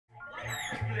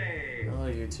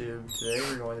YouTube. Today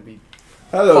we're going to be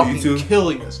YouTube.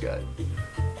 Killing this guy.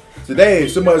 Today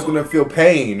somebody's gonna feel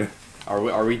pain.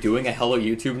 Are we doing a Hello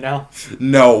YouTube now?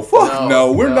 No, fuck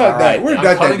no. We're not that. We're not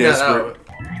that desperate.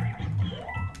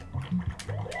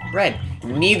 Red.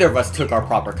 Neither of us took our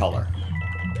proper color.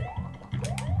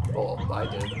 Well, I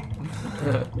did.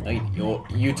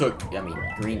 You took, I mean,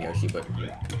 green Yoshi, but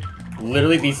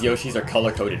literally these Yoshis are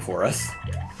color coded for us.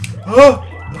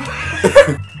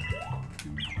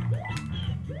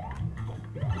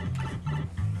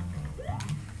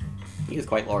 He is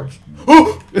quite large. You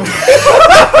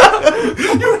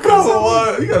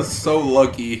got so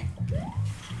lucky.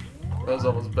 That was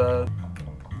almost bad.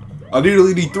 I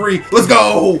literally need 3. Let's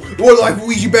go! We're like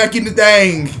Luigi back in the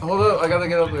thing. Hold up, I gotta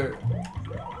get up there.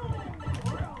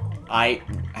 I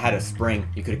had a spring.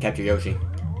 You could have kept your Yoshi.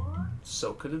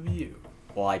 So could have you.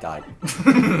 Well, I died.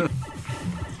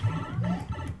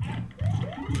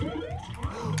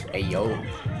 Hey, yo.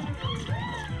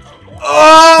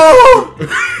 Oh!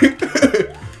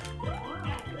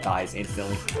 Dies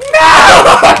instantly. No!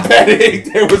 I'm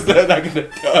betting there was not gonna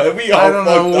die. We all I don't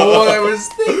know fucked what up. I was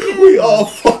thinking. We all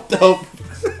fucked up.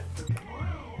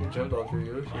 You jumped off your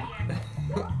Yoshi.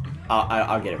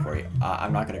 I'll get it for you.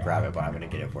 I'm not gonna grab it, but I'm gonna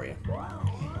get it for you.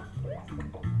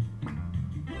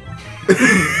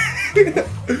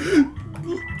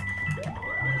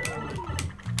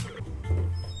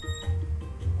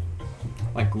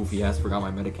 My goofy ass forgot my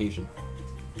medication.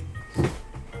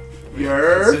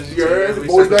 The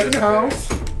boys back in the house.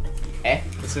 Eh?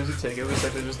 As soon as you take it, we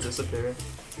expect to just disappear.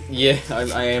 Yeah,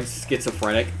 I am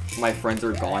schizophrenic. My friends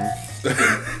are gone.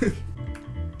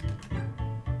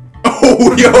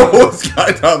 Oh, yo,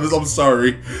 Sky Thomas, I'm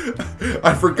sorry.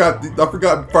 I forgot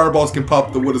fireballs can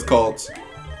pop the what is called.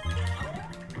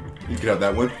 You can have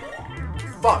that one.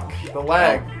 Fuck, the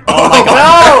lag. Oh my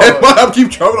god! No! I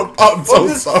keep traveling. I'm so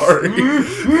sorry.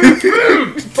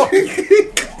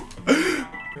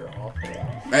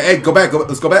 Hey, go back.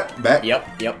 Let's go back. Back. Yep.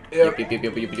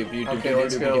 Okay,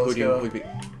 let's go.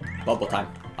 Bubble time.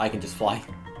 I can just fly.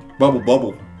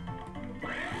 Bubble.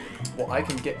 Well, I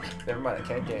can get. Never mind, I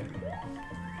can't get.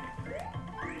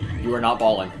 You are not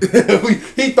balling.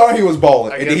 He thought he was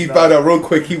balling, and then he found out real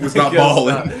quick he was not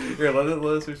balling. Not. Here, let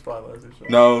us respond.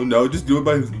 No, just do it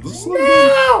by.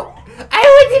 No! I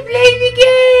want to play the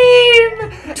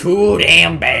game! Too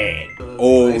damn bad.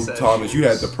 Oh, Thomas, you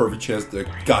had the perfect chance to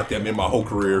goddamn in my whole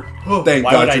career. Thank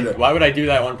God. Why would I do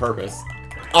that on purpose?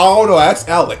 I don't know. Ask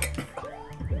Alec.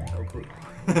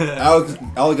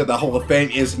 Alec got the Hall of Fame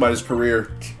in somebody's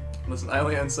career. Listen, I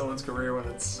only end someone's career when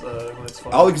it's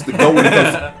fun. Alec's the goat when it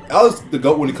comes. Alec's the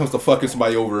goat when it comes to fucking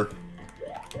somebody over.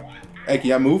 Hey,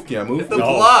 can I move? Hit the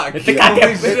block. Hit the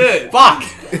goddamn shit. Fuck.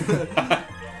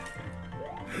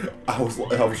 I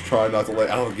was trying not to let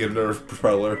Alec get another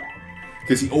propeller,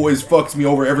 because he always fucks me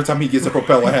over every time he gets a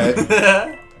propeller hat.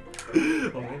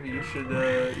 Well, maybe you should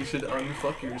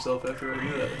unfuck yourself after I do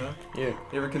that, huh? Yeah.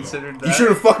 You ever considered that? You should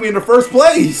have fucked me in the first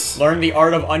place. Learn the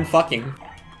art of unfucking.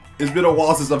 It's been a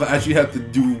while since I've actually had to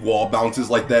do wall bounces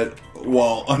like that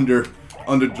while under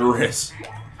duress.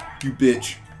 You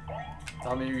bitch.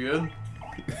 Tommy, you good?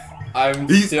 Hey,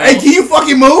 can you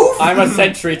fucking move? I'm a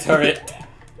sentry turret.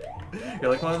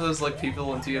 You're like one of those like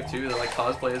people in TF2 that like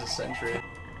cosplay as a sentry.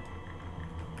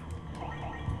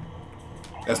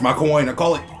 That's my coin. I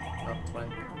call it. Oh, it's fine.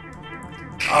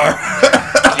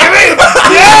 Give me!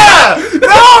 Yeah!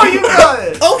 No, you got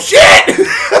it! Oh shit!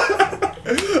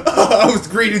 I was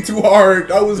greeting too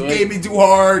hard. I was gaming too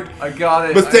hard. I got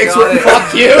it. Mistakes were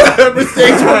fuck you.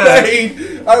 Mistakes were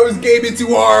made. I was gaming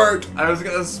too hard. I was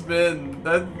gonna spin.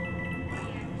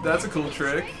 That's a cool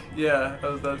trick. Yeah,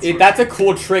 that's a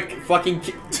cool trick. Fucking.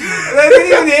 That didn't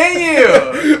even hit you.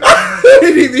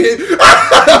 Didn't even hit.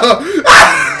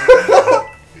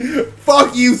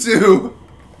 Fuck you two.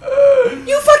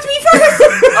 You fucked me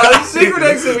first. Secret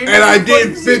exit. And I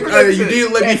didn't. You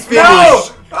didn't let me finish.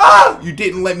 No! Ah! You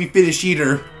didn't let me finish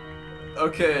either.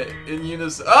 Okay, in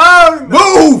unison. Oh!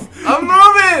 Move! I'm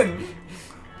moving!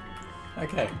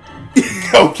 Okay.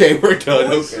 Okay, we're done.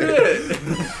 Oh, okay.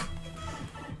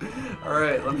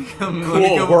 Alright, let me go.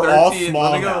 We're 13, all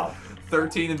small let me go now.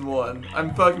 13 and 1.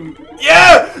 I'm fucking.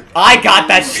 Yeah! I got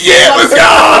that shit. Yeah, let's go!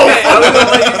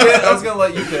 Okay, I was gonna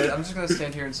let you hit. I'm just gonna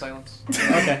stand here in silence.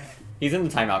 Okay. He's in the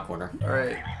timeout corner.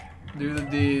 Alright. Do the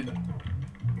deed.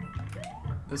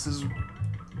 This is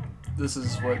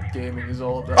what gaming is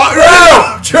all about. Oh,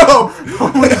 no! Jump!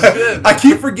 Holy shit. I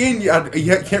keep forgetting you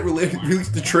can't release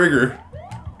the trigger.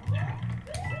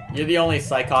 You're the only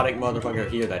psychotic motherfucker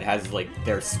here that has, like,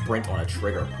 their sprint on a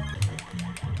trigger.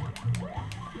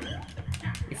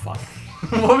 You fuck.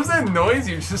 What was that noise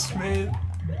you just made?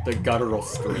 the guttural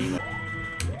scream.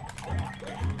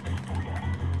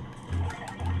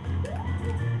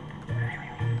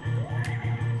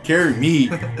 Carry me.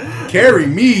 Carry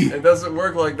me. It doesn't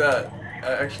work like that.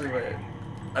 Actually, wait.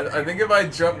 I think if I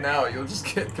jump now, you'll just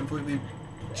get completely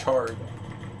charred.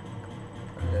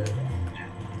 Okay.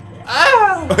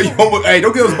 Ah! Hey,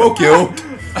 don't get us both killed.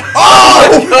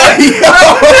 Oh!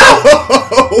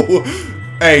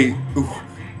 Hey.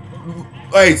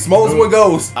 Hey, smallest one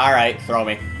goes. Alright, throw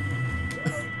me.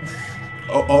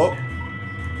 Oh.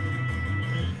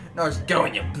 Now just go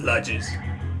in your bludges.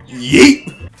 Yeet.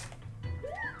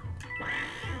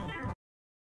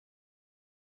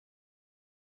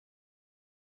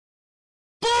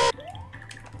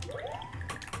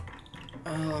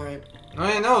 Alright.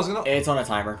 I know, I was gonna. It's on a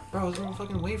timer. Bro, I was gonna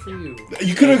fucking wait for you.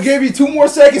 You could have gave me 2 more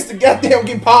seconds to goddamn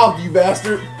get popped, you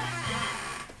bastard.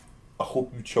 I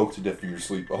hope you choke to death in your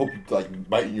sleep. I hope you like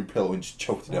bite in your pillow and just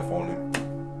choke to death on it.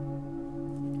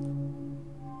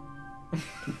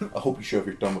 I hope you shove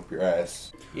your thumb up your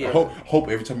ass. Yeah. I hope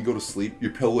every time you go to sleep,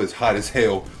 your pillow is hot as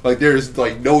hell. Like there's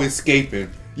like no escaping.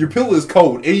 Your pillow is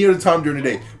cold any other time during the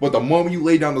day, but the moment you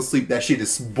lay down to sleep, that shit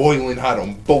is boiling hot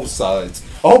on both sides.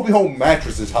 I hope your whole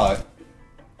mattress is hot.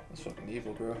 That's fucking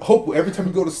evil, bro. I hope every time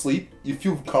you go to sleep, you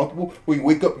feel comfortable. When you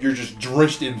wake up, you're just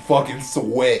drenched in fucking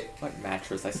sweat. What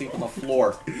mattress? I sleep on the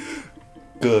floor.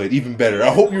 Good, even better. I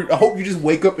hope you just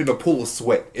wake up in a pool of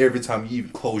sweat every time you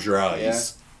even close your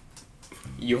eyes.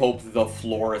 You hope the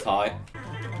floor is hot?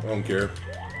 I don't care.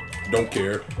 Don't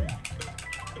care.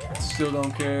 Still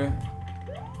don't care.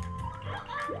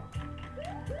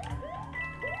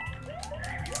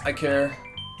 I care.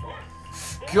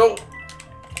 Go.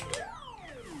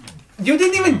 You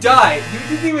didn't even die. You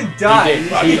didn't even die.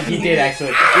 He did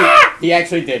actually. He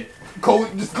actually did.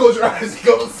 Just close your eyes and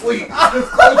go to sleep.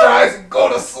 Just close your eyes and go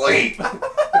to sleep.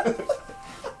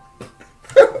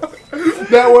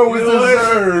 That one was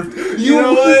deserved. You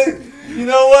know what? You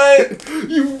know what?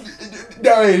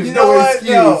 There's You know no what?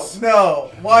 excuse. No.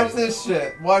 Watch this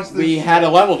shit. Watch this. We had a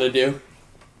level to do.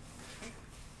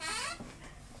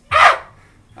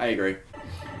 I agree.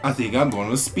 I think I'm going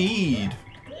to speed.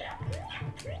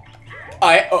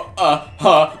 What?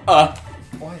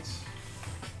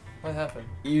 What happened?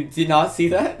 You did not see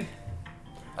that?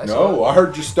 No, I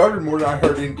heard you started more than I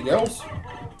heard anything else.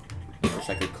 I wish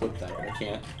I could clip that, but I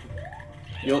can't.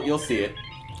 You'll see it.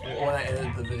 When I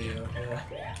edited the video, yeah.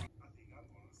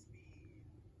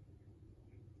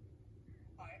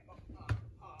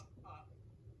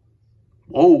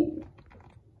 Whoa.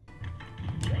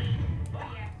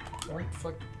 What the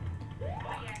fuck?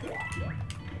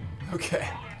 Okay.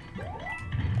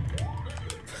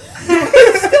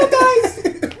 Still dies.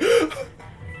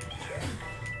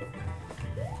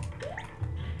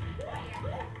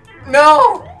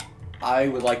 No! I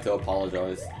would like to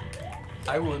apologize.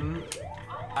 I wouldn't.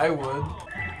 I would.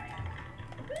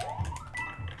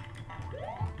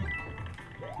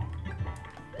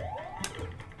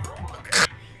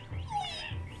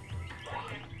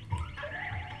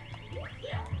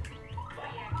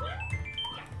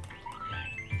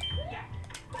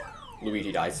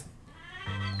 Luigi dies.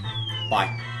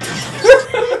 Bye.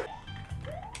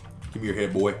 Give me your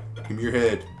head, boy. Give me your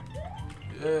head.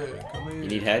 Yeah, come here. You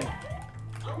need head?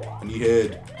 I need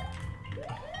head.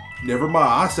 Never mind.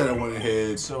 I said I wanted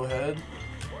head. So head.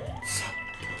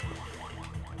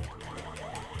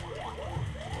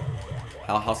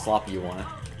 How sloppy you want it?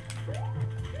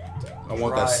 I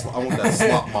want that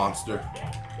slop monster.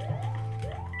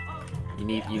 You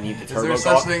need the Is turbo there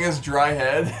such thing as dry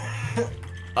head?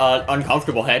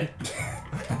 uncomfortable head.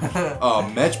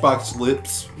 Matchbox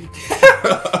lips.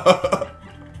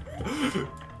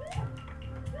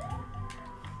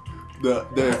 The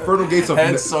infernal gates of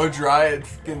Head's so dry it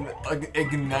fucking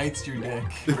ignites your dick,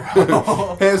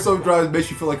 bro. head so dry it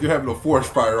makes you feel like you're having a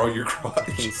forest fire on your crotch.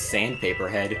 Fucking sandpaper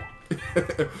head.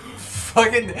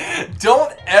 Fucking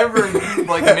don't ever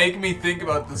like make me think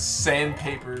about the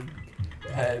sandpaper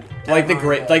head. Like the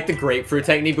grapefruit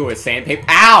technique, but with sandpaper.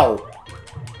 Ow!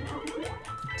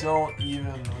 Don't even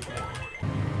look at it.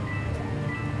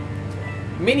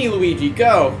 Mini Luigi,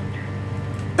 go!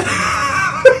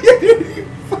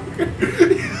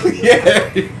 Yeah,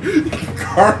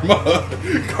 karma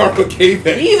came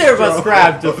back. Neither of us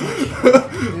grabbed him.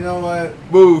 You know what?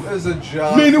 Move. There's a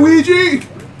job. Me, Luigi.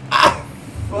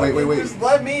 Fucking Wait. Just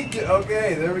let me.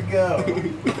 Okay, there we go.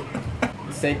 You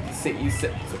said.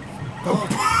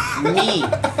 Me.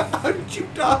 How did you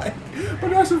die? How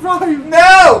did I survive?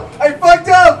 No! I fucked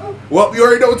up! Well, you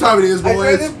already know what time it is, I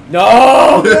boys. tried to-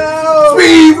 No! No!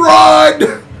 Speed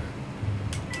run!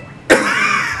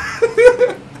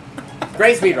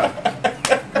 Great speedrun.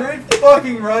 Great fucking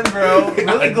fucking run, bro. I'm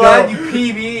really glad you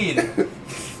PB'd.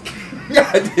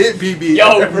 I did PB.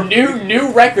 Yo,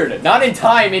 new record. Not in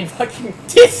time, in fucking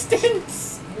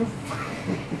distance.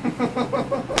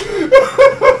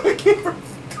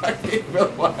 I can't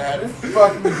relax.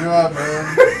 Fucking job,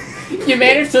 man. You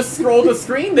managed to scroll the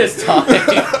screen this time.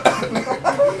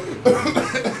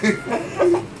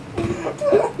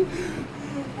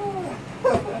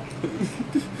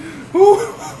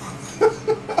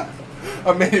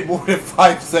 I made it more than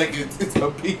 5 seconds. It's a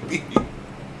PB.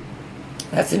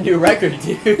 That's a new record,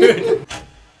 dude.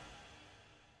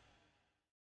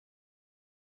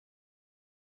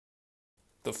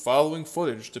 The following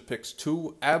footage depicts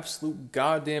two absolute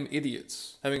goddamn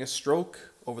idiots having a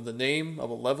stroke over the name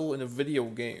of a level in a video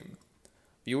game.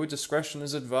 Viewer discretion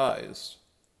is advised.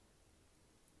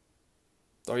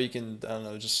 Or you can, I don't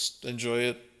know, just enjoy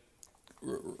it.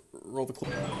 Roll the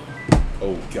clip.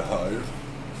 Oh god.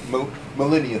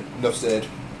 Millennia, enough said.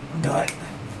 Nut.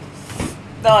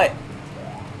 Nut.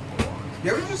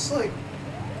 You ever just like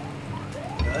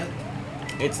nut?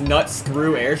 It's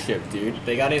Nutscrew Airship, dude.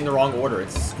 They got it in the wrong order.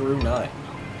 It's Screw Nut.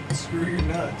 Screw your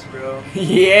nuts, bro.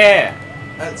 Yeah.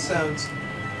 That sounds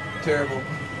terrible.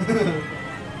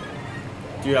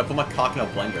 Dude, I put my cock in a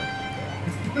blender.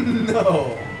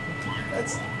 No.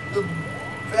 That's the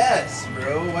best,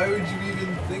 bro. Why would you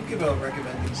even think about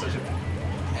recommending such an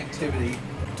activity?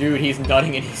 Dude, he's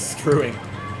nutting and he's screwing.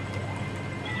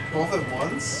 Both at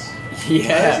once?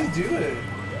 Yeah. How does he do it?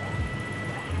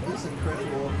 This is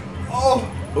incredible.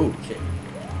 Oh! Oh, shit.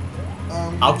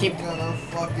 I'm keep- gonna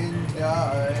fucking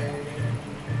die.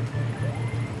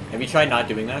 Have you tried not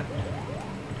doing that?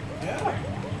 Yeah.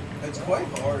 It's quite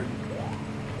hard.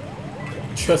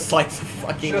 Just like the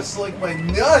fucking... Just like my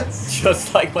nuts!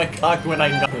 Just like my cock when I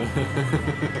nut.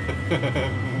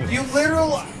 You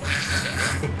literal...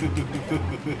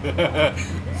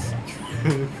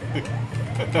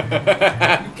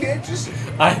 You can't just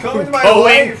come into my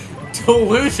life.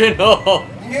 Delusional.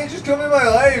 You can't just come into my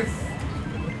life.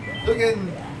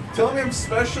 Fucking tell me I'm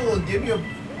special and give me a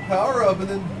power up and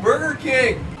then Burger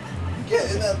King.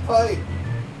 Get in that pipe.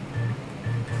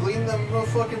 Clean them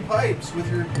fucking pipes with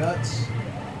your nuts.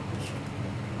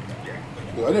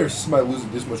 Yo, I never seen somebody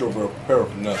losing this much over a pair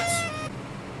of nuts.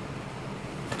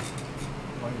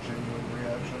 My genuine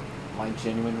reaction My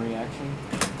genuine reaction?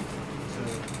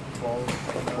 to balls.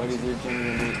 What is your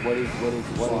genuine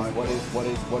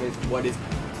what is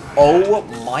Oh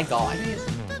my god.